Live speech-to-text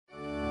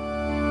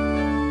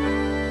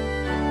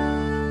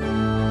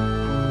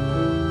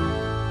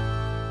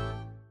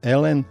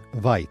Elen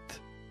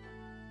Vajt.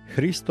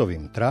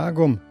 Hristovim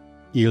tragom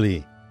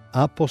ili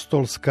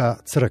apostolska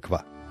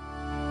crkva.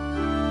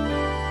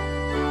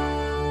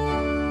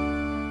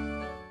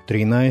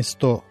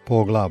 13.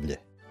 poglavlje.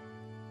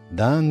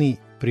 Dani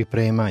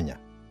pripremanja.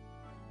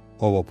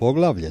 Ovo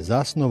poglavlje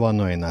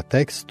zasnovano je na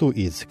tekstu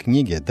iz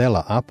knjige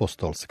Dela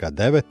apostolska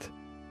 9,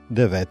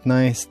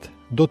 19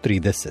 do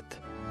 30.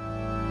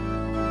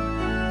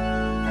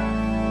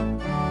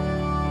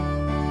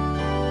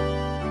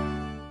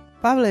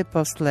 Pavle je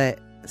posle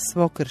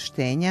svog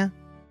krštenja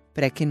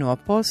prekinuo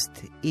post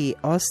i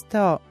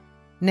ostao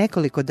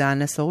nekoliko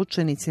dana sa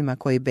učenicima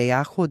koji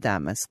bejahu u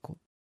Damasku.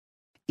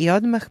 I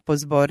odmah po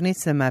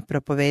zbornicama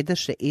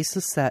propovedaše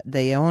Isusa da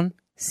je on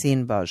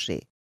sin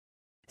Božji.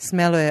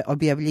 Smelo je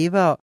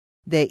objavljivao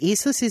da je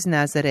Isus iz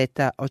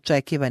Nazareta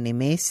očekivani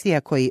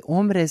Mesija koji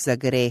umre za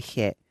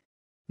grehe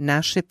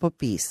naše po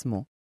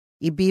pismu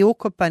i bi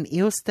ukopan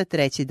i usta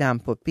treći dan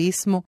po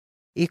pismu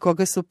i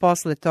koga su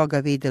posle toga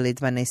vidjeli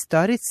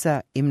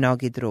 12 i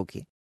mnogi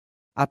drugi.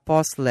 A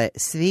posle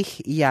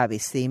svih javi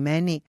se i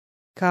meni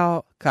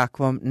kao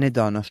kakvom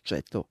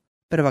nedonoščetu.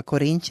 1.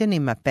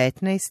 Korinćanima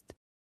 15,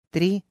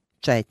 3,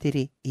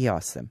 4 i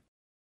 8.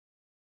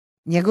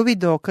 Njegovi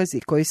dokazi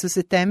koji su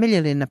se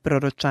temeljili na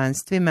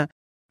proročanstvima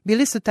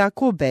bili su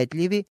tako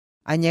ubedljivi,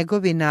 a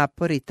njegovi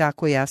napori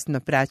tako jasno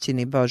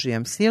praćeni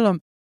Božijom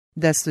silom,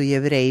 da su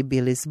Jevreji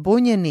bili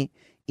zbunjeni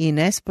i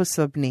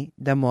nesposobni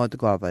da mu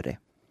odgovore.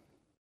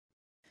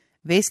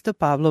 Vest o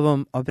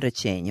Pavlovom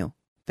obraćenju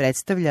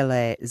predstavljala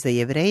je za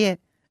Jevreje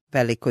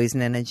veliko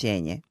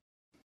iznenađenje.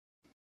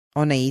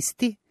 Onaj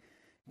isti,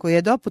 koji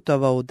je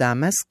doputovao u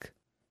Damask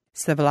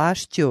sa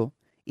vlašću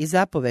i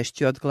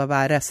zapovešću od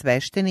glavara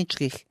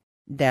svešteničkih,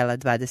 Dela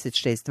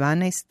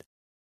 26.12,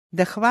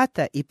 da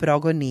hvata i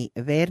progoni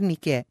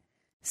vernike,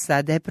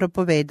 sada je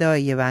propovedao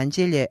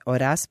evanđelje o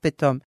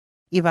raspetom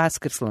i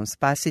vaskrslom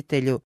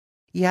spasitelju,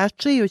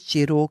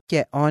 jačajući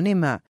ruke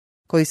onima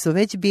koji su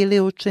već bili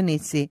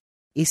učenici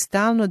i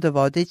stalno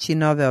dovodeći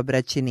nove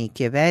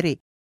obraćenike veri,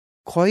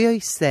 kojoj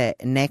se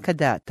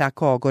nekada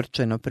tako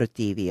ogorčeno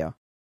protivio.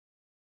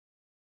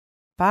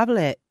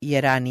 Pavle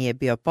je ranije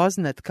bio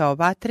poznat kao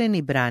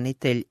vatreni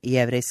branitelj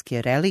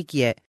jevrejske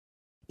religije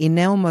i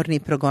neumorni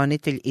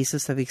progonitelj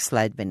Isusovih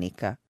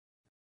sledbenika.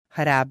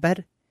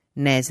 Hrabar,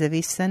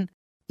 nezavisan,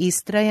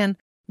 istrajan,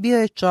 bio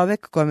je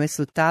čovek kome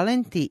su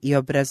talenti i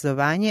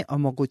obrazovanje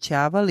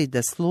omogućavali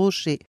da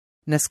služi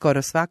na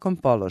skoro svakom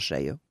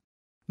položaju.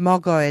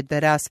 Mogao je da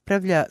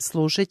raspravlja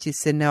služeći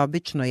se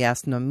neobično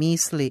jasno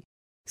misli,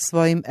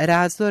 svojim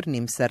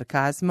razornim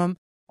sarkazmom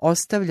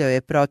ostavljao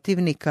je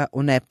protivnika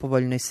u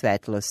nepovoljnoj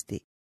svetlosti.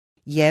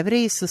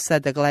 Jevreji su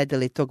sada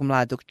gledali tog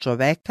mladog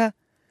čoveka,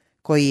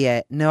 koji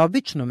je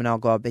neobično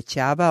mnogo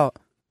obećavao,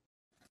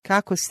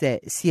 kako se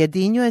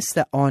sjedinjuje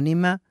sa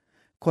onima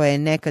koje je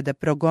nekada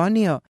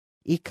progonio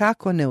i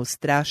kako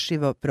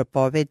neustrašivo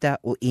propoveda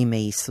u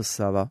ime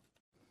Isusovo.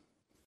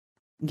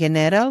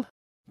 General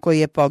koji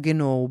je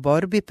poginuo u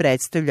borbi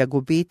predstavlja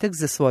gubitak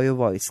za svoju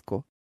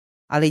vojsku,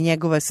 ali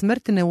njegova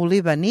smrt ne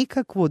uliva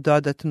nikakvu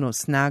dodatnu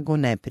snagu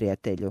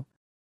neprijatelju.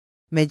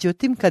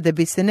 Međutim, kada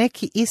bi se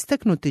neki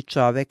istaknuti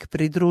čovek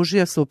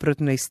pridružio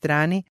suprotnoj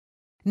strani,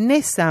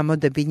 ne samo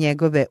da bi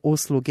njegove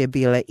usluge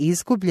bile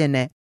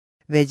izgubljene,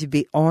 već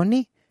bi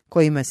oni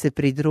kojima se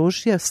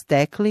pridružio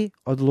stekli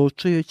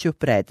odlučujuću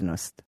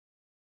prednost.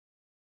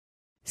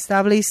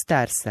 Savle iz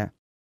Tarsa,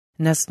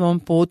 na svom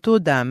putu u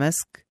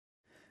Damask,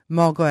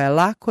 mogao je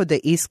lako da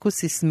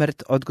iskusi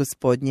smrt od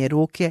Gospodnje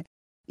ruke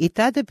i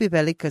tada bi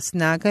velika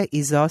snaga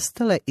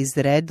izostala iz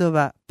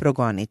redova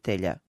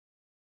progonitelja.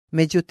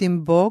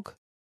 Međutim, Bog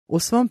u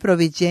svom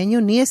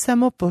proviđenju nije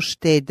samo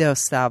poštedeo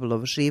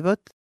Savlov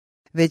život,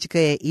 već ga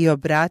je i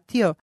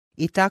obratio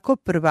i tako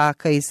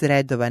prvaka iz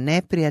redova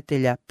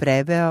neprijatelja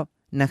preveo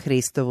na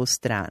Hristovu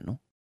stranu.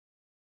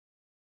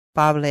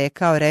 Pavle je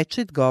kao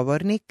rečit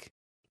govornik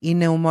i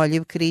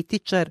neumoljiv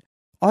kritičar,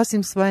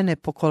 osim svoje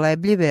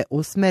nepokolebljive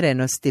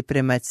usmerenosti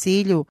prema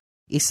cilju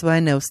i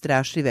svoje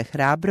neustrašive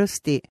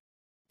hrabrosti,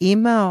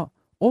 imao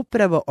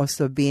upravo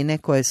osobine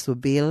koje su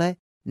bile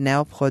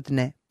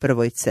neophodne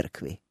prvoj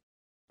crkvi.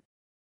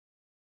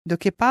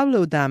 Dok je Pavle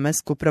u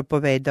Damasku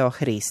propovedao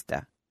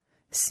Hrista,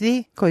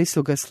 svi koji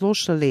su ga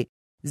slušali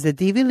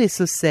zadivili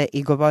su se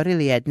i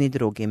govorili jedni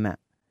drugima: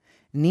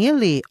 nije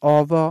li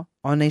ovo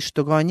onaj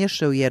što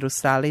gonješe u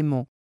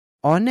Jerusalimu,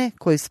 one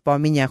koji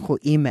spominjahu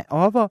ime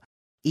ovo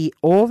i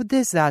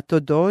ovde zato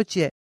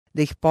dođe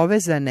da ih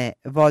povezane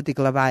vodi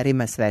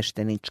glavarima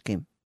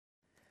svešteničkim?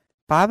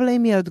 Pavle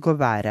im je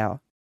odgovarao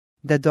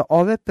da do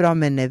ove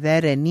promene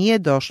vere nije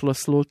došlo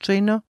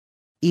slučajno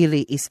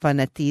ili iz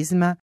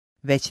fanatizma,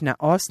 već na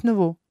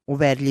osnovu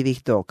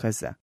uverljivih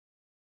dokaza.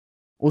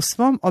 U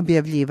svom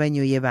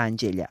objavljivanju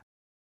evanđelja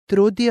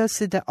trudio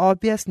se da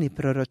objasni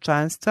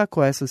proročanstva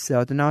koja su se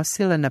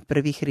odnosila na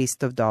prvi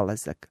Hristov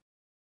dolazak.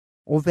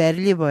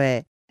 Uverljivo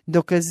je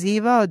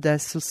dokazivao da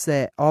su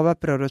se ova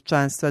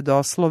proročanstva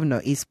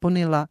doslovno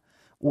ispunila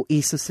u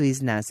Isusu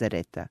iz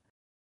Nazareta.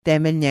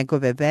 Temelj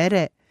njegove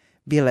vere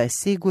bila je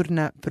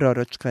sigurna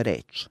proročka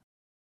reč.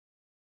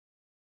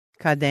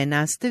 Kada je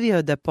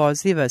nastavio da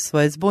poziva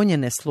svoje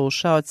zbunjene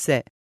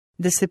slušaoce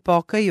da se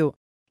pokaju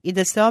i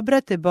da se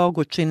obrate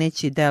Bogu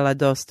čineći dela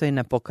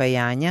dostojna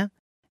pokajanja,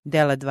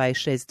 Dela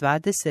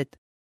 26:20,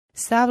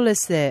 Savle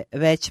se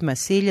većma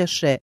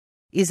siljaše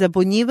i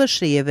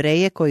zabunjivaše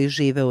Jevreje koji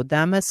žive u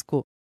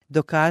Damasku,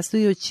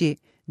 dokazujući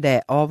da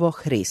je ovo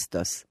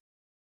Hristos.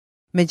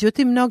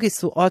 Međutim, mnogi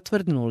su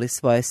otvrdnuli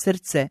svoje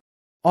srce,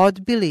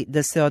 odbili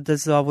da se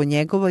odazovu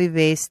njegovoj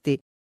vesti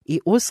i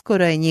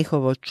uskoro je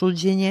njihovo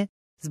čuđenje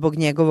zbog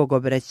njegovog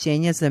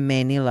obraćenja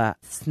zamenila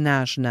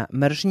snažna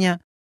mržnja,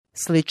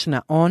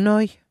 slična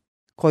onoj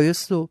koju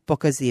su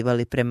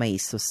pokazivali prema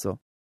Isusu.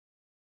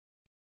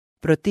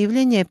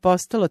 Protivljenje je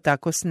postalo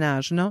tako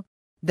snažno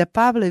da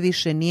Pavle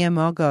više nije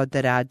mogao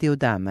da radi u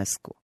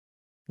Damasku.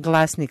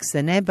 Glasnik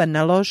sa neba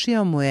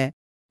naložio mu je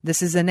da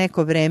se za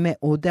neko vreme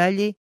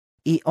udalji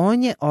i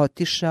on je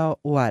otišao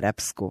u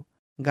Arapsku,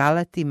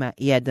 Galatima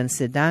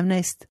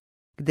 1:17,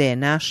 gde je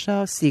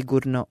našao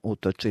sigurno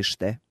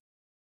utočište.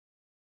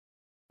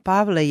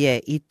 Pavle je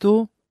i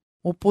tu,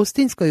 u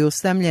pustinskoj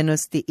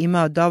usamljenosti,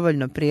 imao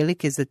dovoljno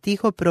prilike za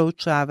tiho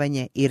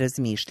proučavanje i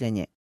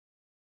razmišljanje.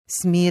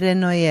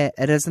 Smireno je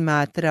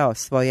razmatrao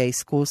svoja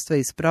iskustva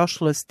iz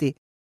prošlosti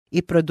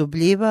i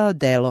produbljivao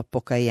delo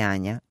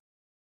pokajanja.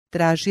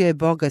 Tražio je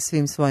Boga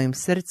svim svojim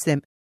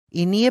srcem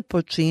i nije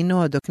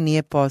počinuo dok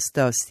nije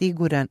postao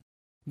siguran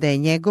da je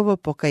njegovo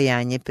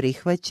pokajanje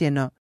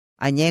prihvaćeno,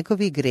 a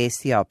njegovi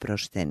gresi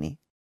oprošteni.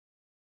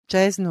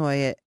 Čeznuo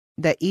je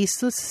da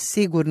Isus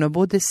sigurno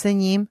bude sa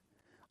njim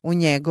u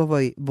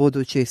njegovoj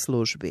budućoj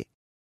službi.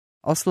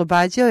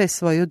 Oslobađao je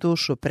svoju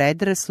dušu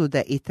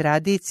predrasuda i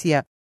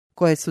tradicija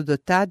koje su do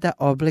tada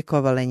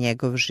oblikovale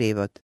njegov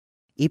život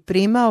i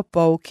primao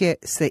pouke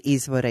sa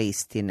izvora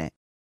istine.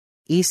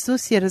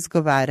 Isus je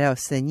razgovarao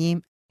sa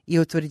njim i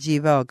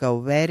utvrđivao ga u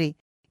veri,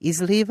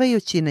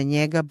 izlivajući na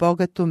njega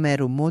bogatu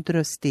meru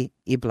mudrosti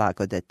i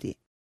blagodati.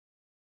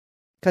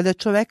 Kada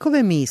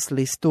čovekove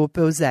misli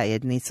stupe u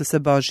zajednicu sa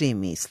Božijim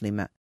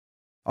mislima,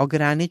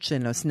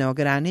 ograničeno s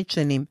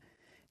neograničenim,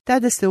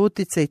 tada se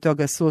uticaj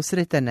toga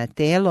susreta na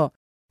telo,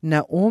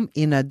 na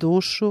i na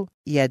dušu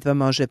jedva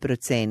može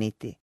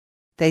proceniti.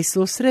 Taj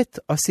susret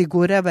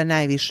osigurava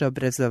najviše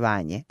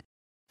obrazovanje.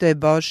 To je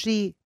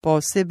Božiji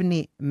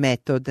posebni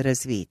metod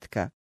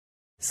razvitka.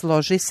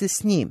 Složi se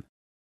s njim.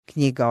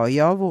 Knjiga o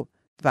Jovu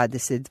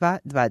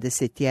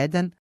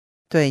 22:21,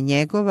 to je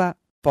njegova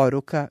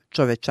poruka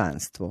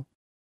čovečanstvu.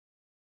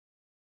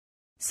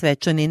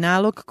 Svečani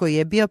nalog koji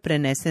je bio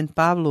prenesen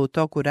Pavlu u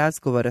toku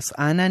razgovora s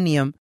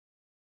Ananijom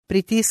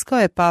pritiskao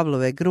je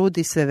Pavlove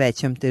grudi sve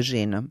većom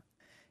težinom.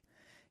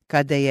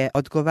 Kada je,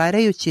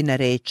 odgovarajući na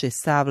reči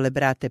Savle,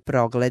 brate,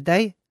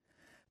 progledaj,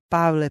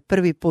 Pavle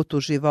prvi put u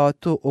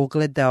životu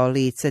ugledao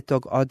lice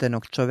tog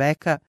odanog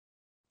čoveka,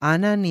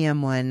 Ananija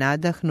mu je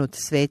nadahnut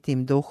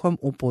Svetim Duhom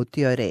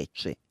uputio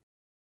reči: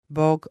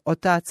 Bog,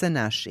 Otaca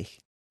naših,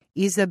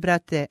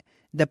 izabrate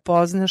da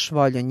poznaš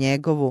volju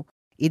njegovu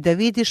i da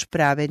vidiš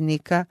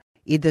pravednika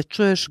i da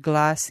čuješ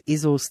glas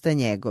iz usta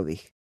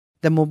njegovih,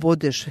 da mu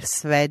budeš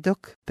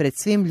svedok pred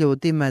svim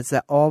ljudima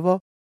za ovo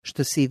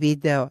što si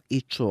video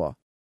i čuo.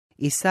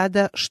 I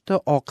sada što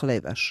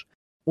oklevaš,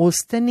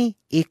 ustani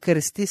i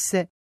krsti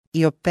se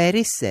i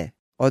operi se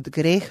od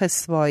greha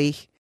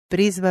svojih,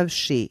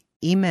 prizvavši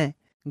ime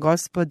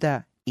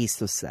Gospoda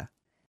Isusa.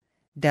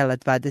 Dela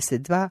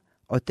 22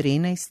 od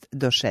 13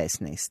 do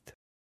 16.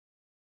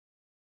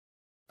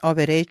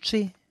 Ove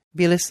reči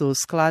bile su u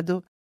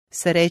skladu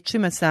sa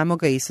rečima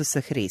samoga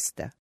Isusa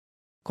Hrista,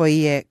 koji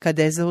je,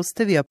 kada je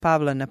zaustavio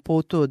Pavla na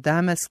putu u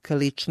Damask,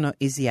 lično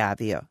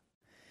izjavio: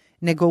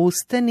 Nego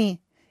ustani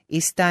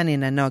i stani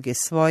na noge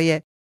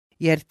svoje,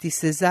 jer ti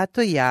se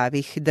zato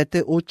javih da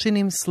te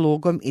učinim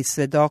slugom i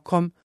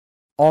svedokom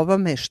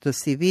ovome što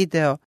si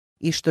video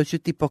i što ću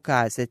ti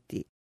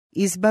pokazati,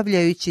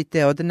 izbavljajući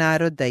te od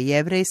naroda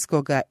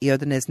jevrejskoga i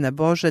od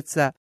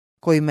neznabožaca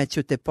kojima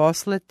ću te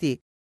poslati,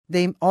 da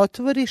im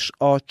otvoriš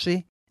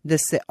oči, da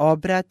se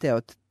obrate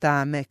od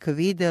tame k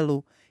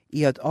videlu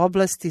i od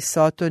oblasti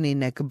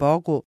sotonine k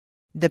Bogu,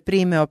 da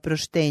prime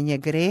oproštenje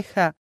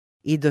greha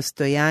i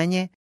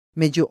dostojanje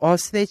među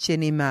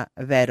osvećenima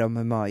verom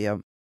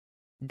mojom.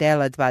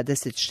 Dela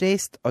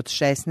 26 od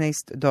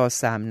 16 do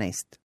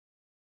 18.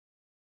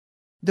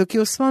 Dok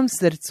je u svom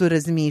srcu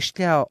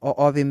razmišljao o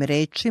ovim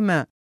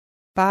rečima,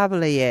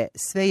 Pavle je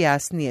sve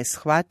jasnije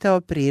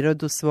shvatao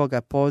prirodu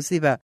svoga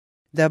poziva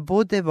da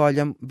bude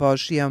voljom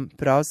Božijom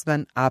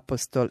prozvan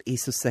apostol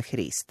Isusa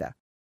Hrista.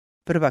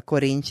 1.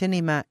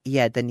 Korinćanima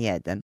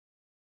 1:1.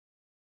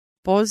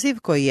 Poziv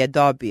koji je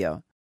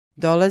dobio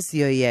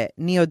dolazio je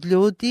ni od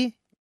ljudi,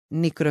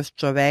 ni kroz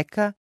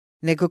čoveka,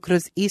 nego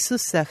kroz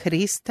Isusa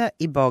Hrista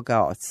i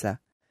Boga Oca.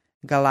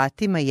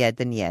 Galatima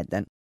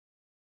 1:1.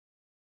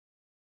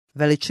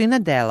 Veličina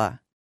dela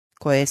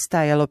koje je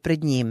stajalo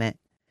pred njime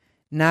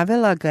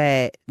navela ga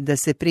je da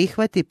se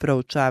prihvati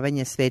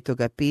proučavanje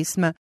Svetoga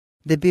pisma,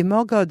 da bi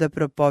mogao da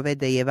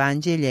propovede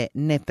evanđelje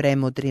ne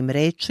premudrim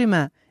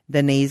rečima,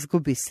 da ne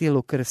izgubi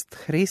silu krst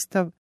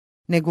Hristov,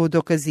 nego u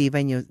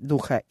dokazivanju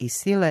duha i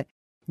sile,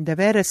 da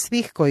vera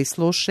svih koji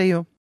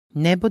slušaju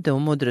ne bude u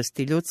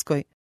mudrosti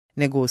ljudskoj,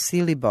 nego u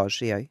sili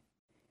Božijoj.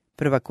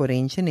 1.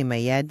 Korinćanima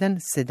 1,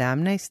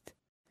 17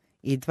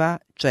 i 2,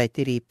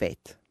 4 i 5.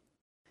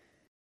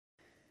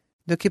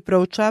 Dok je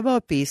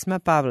proučavao pisma,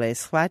 Pavle je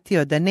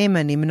shvatio da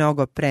nema ni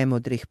mnogo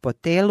premudrih po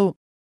telu,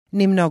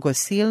 ni mnogo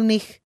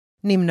silnih,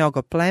 ni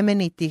mnogo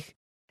plemenitih,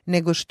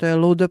 nego što je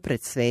ludo pred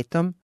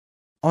svetom,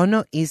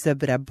 ono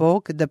izabra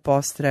Bog da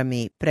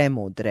posrami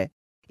premudre,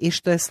 i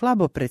što je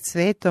slabo pred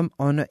svetom,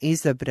 ono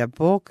izabra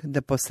Bog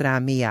da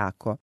posrami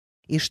jako,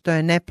 i što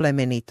je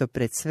neplemenito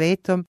pred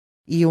svetom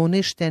i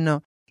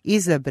uništeno,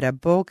 izabra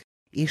Bog,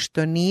 i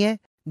što nije,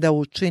 da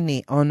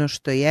učini ono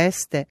što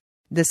jeste,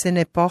 da se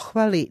ne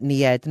pohvali ni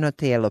jedno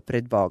telo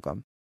pred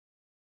Bogom.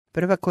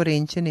 1.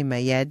 Korinćanima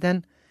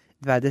 1,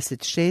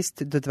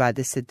 26 do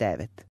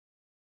 29.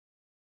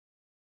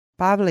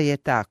 Pavle je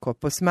tako,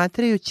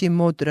 posmatrajući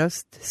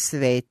mudrost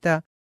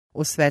sveta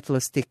u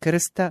svetlosti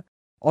krsta,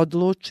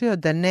 odlučio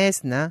da ne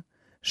zna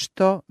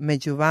što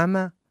među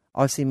vama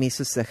osim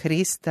Isusa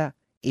Hrista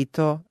i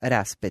to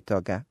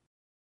raspetoga.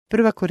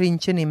 1.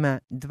 Korinćanima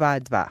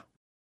 2.2.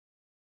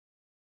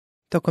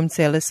 Tokom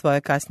cele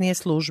svoje kasnije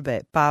službe,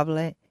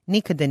 Pavle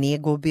nikada nije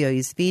gubio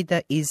iz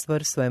vida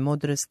izvor svoje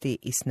mudrosti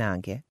i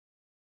snage.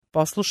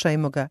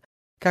 Poslušajmo ga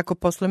kako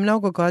posle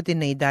mnogo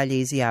godina i dalje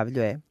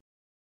izjavljuje: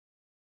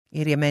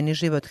 jer je meni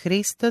život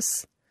Hristos,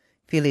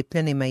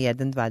 Filipljanima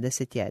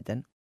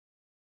 1.21.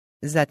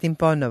 Zatim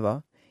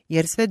ponovo,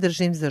 jer sve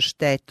držim za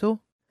štetu,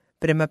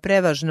 prema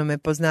prevažnome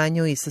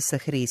poznanju Isusa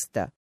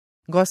Hrista,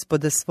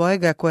 Gospoda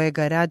svojega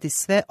kojega radi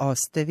sve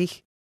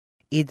ostavih,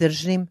 i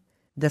držim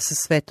da su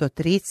sve to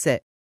trice,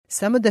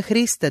 samo da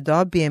Hrista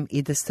dobijem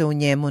i da se u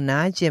njemu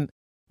nađem,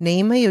 ne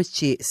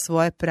imajući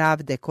svoje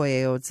pravde koje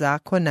je od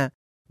zakona,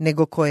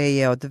 nego koje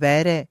je od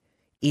vere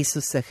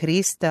Isusa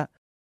Hrista,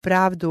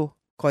 pravdu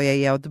koja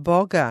je od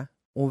Boga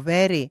u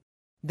veri,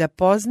 da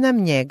poznam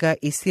njega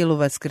i silu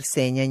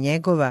vaskrsenja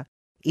njegova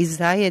i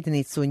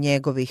zajednicu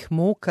njegovih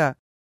muka,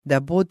 da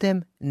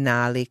budem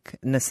nalik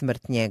na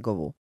smrt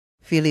njegovu.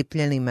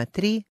 Filipljanima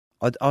 3,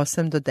 od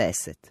 8 do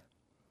 10.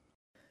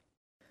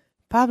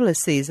 Pavle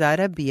se iz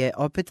Arabije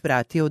opet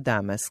vratio u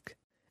Damask,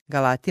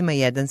 Galatima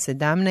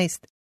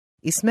 1.17,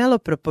 i smelo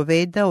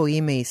propovedao u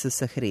ime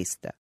Isusa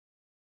Hrista.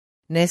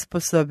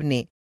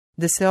 Nesposobni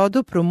da se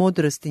odupru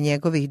mudrosti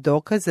njegovih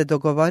dokaza,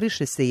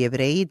 dogovoriše se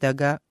Jevreji da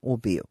ga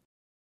ubiju.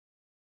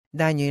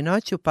 Danju i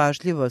noću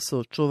pažljivo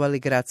su čuvali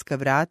gradska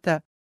vrata,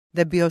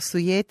 da bi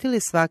osujetili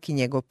svaki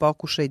njegov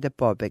pokušaj da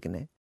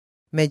pobegne.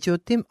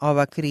 Međutim,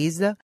 ova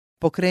kriza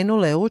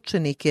pokrenula je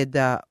učenike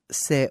da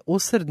se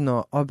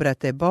usrdno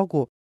obrate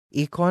Bogu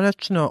i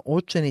konačno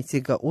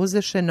učenici ga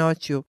uzeše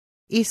noću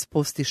i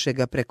spustiše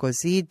ga preko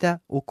zida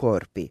u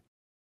korpi.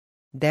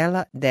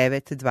 Dela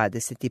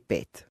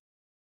 9.25.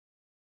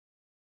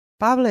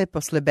 Pavle je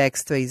posle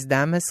bekstva iz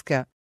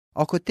Damaska,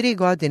 oko 3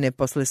 godine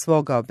posle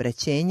svoga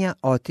obraćenja,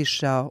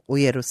 otišao u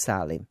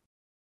Jerusalim.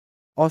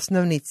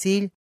 Osnovni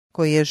cilj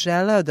koji je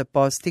želeo da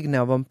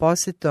postigne ovom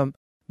posetom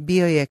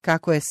bio je,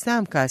 kako je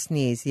sam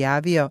kasnije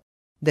izjavio,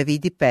 da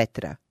vidi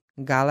Petra,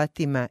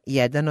 Galatima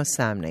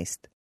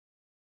 1.18.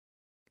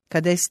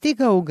 Kada je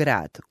stigao u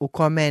grad u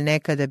kome je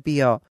nekada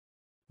bio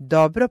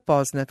dobro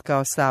poznat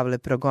kao Savle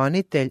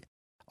progonitelj,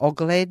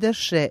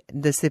 ogledaše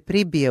da se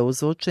pribije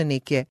uz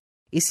učenike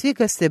i svi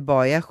ga se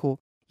bojahu,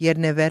 jer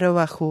ne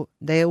verovahu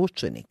da je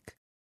učenik.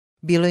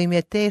 Bilo im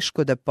je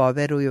teško da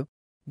poveruju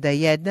da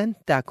jedan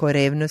tako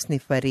revnosni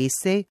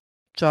farisej,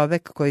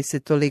 čovek koji se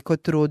toliko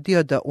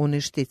trudio da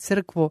uništi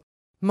crkvu,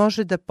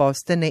 može da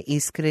postane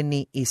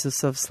iskreni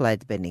Isusov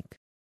sledbenik.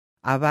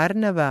 A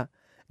Varnava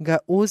ga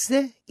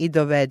uze i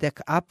dovede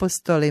k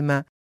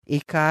apostolima i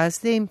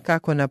kaze im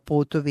kako na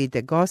putu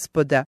vide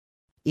Gospoda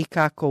i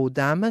kako u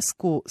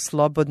Damasku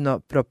slobodno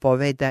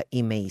propoveda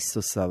ime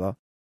Isusovo.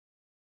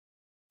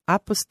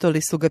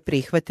 Apostoli su ga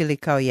prihvatili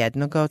kao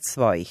jednoga od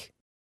svojih.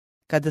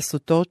 Kada su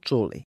to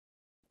čuli,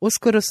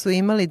 uskoro su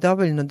imali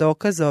dovoljno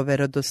dokaza o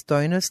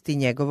verodostojnosti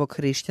njegovog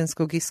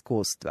hrišćanskog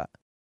iskustva.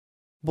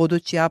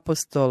 Budući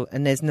apostol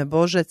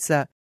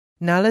neznabožaca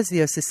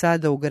nalazio se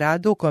sada u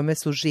gradu u kome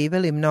su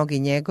živeli mnogi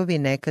njegovi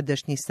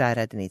nekadašnji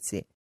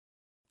saradnici,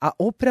 a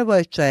upravo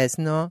je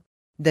čeznuo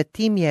da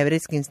tim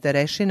jevrejskim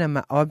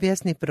starešinama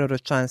objasni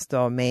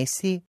proročanstvo o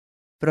Mesiji,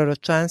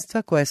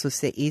 proročanstva koja su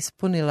se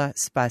ispunila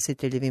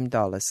spasiteljevim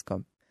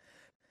dolaskom.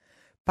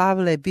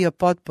 Pavle je bio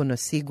potpuno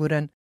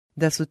siguran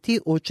da su ti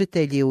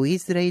učitelji u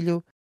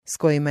Izraelju, s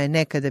kojima je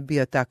nekada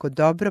bio tako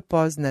dobro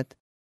poznat,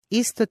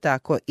 isto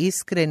tako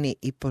iskreni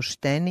i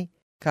pošteni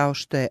kao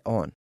što je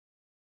on.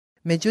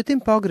 Međutim,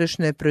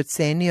 pogrešno je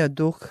procenio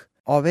duh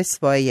ove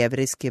svoje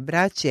jevrejske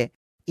braće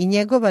i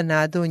njegova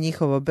nada u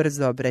njihovo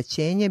brzo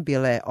obraćenje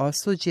bila je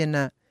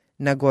osuđena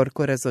na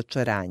gorko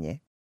razočaranje.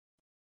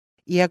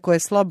 Iako je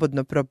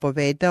slobodno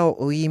propovedao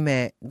u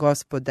ime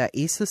Gospoda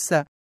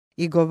Isusa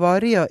i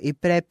govorio i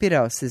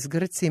prepirao se s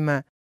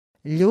Grcima,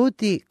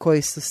 ljudi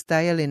koji su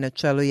stajali na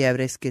čelu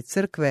jevrejske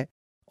crkve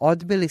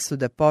odbili su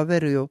da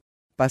poveruju,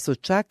 pa su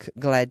čak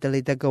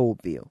gledali da ga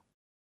ubiju.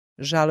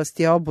 Žalost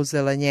je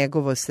obuzela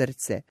njegovo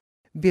srce,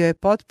 bio je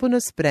potpuno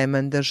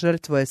spreman da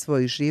žrtvuje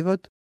svoj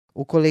život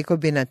ukoliko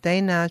bi na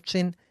taj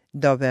način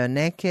doveo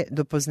neke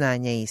do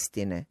poznanja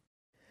istine.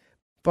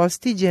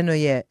 Postiđeno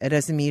je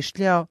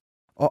razmišljao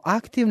o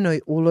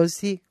aktivnoj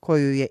ulozi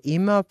koju je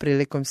imao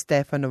prilikom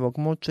Stefanovog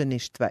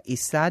mučeništva i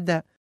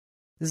sada,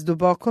 s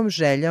dubokom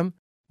željom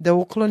da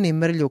ukloni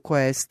mrlju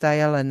koja je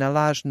stajala na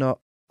lažno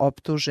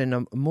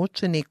optuženom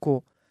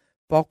mučeniku,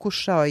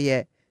 pokušao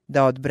je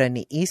da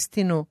odbrani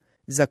istinu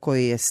za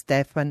koju je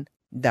Stefan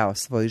dao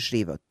svoj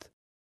život.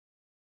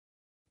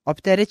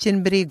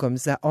 Opterećen brigom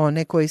za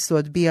one koji su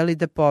odbijali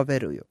da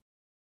poveruju,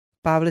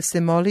 Pavle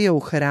se molio u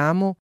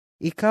hramu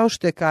i kao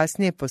što je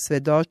kasnije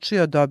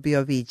posvedočio,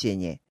 dobio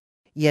viđenje.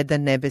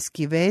 Jedan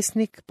nebeski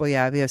vesnik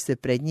pojavio se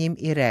pred njim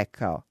i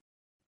rekao: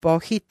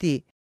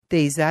 pohiti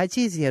te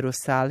izađi iz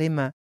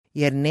Jerusalima,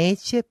 jer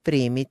neće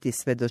primiti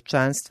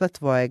svedočanstva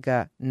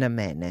tvojega na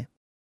mene.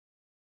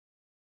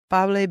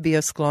 Pavle je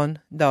bio sklon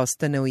da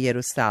ostane u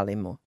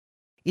Jerusalimu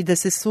i da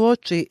se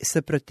suoči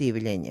sa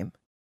protivljenjem.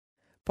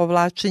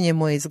 Povlačenje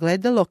mu je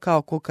izgledalo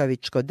kao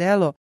kukavičko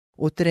delo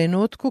u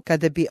trenutku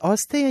kada bi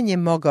ostajanje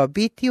mogao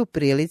biti u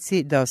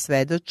prilici da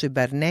osvedoči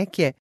bar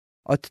neke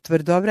od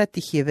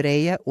tvrdovratih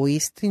Jevreja u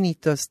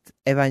istinitost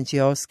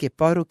evanđeoske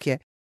poruke,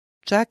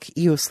 čak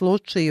i u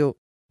slučaju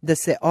da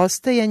se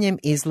ostajanjem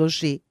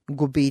izloži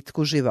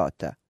gubitku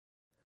života.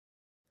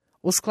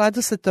 U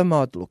skladu sa tom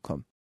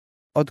odlukom,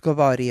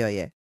 odgovorio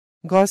je: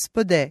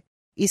 Gospode,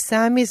 i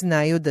sami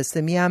znaju da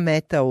sam ja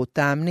metao u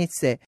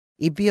tamnice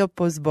i bio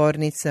po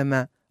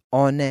zbornicama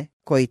one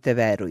koji te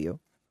veruju.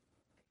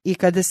 I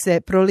kada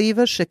se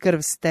prolivaše krv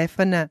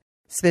Stefana,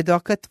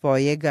 svedoka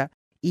tvojega,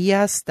 i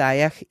ja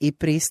stajah i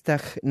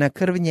pristah na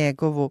krv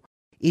njegovu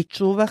i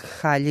čuvah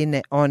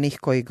haljine onih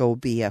koji ga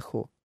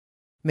ubijahu.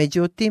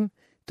 Međutim,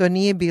 to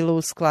nije bilo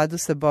u skladu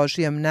sa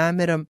Božijom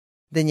namerom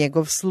da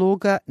njegov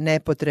sluga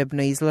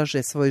nepotrebno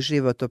izlaže svoj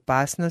život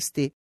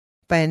opasnosti,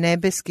 pa je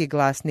nebeski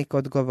glasnik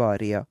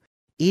odgovorio: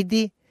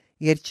 idi,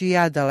 jer ću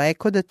ja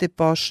daleko da te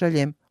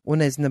pošaljem u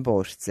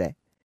neznabošce.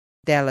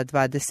 Dela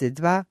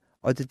 22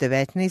 od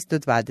 19 do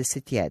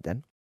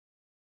 21.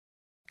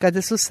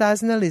 Kada su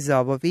saznali za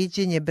ovo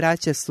viđenje,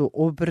 braća su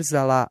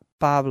ubrzala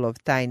Pavlov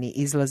tajni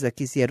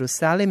izlazak iz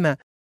Jerusalima,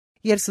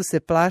 jer su se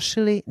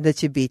plašili da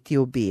će biti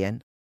ubijen.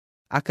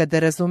 A kada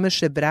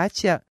razumeše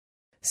braća,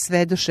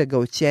 svedoše ga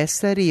u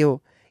Ćesariju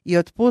i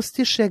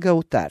otpustiše ga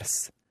u Tars.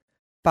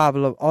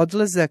 Pavlov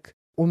odlazak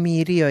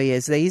umirio je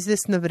za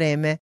izvesno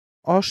vreme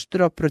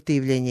oštro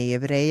protivljenje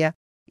Jevreja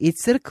i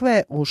crkva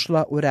je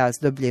ušla u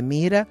razdoblje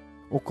mira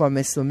u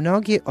kome su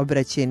mnogi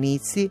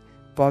obraćenici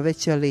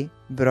povećali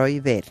broj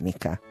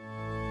vernika.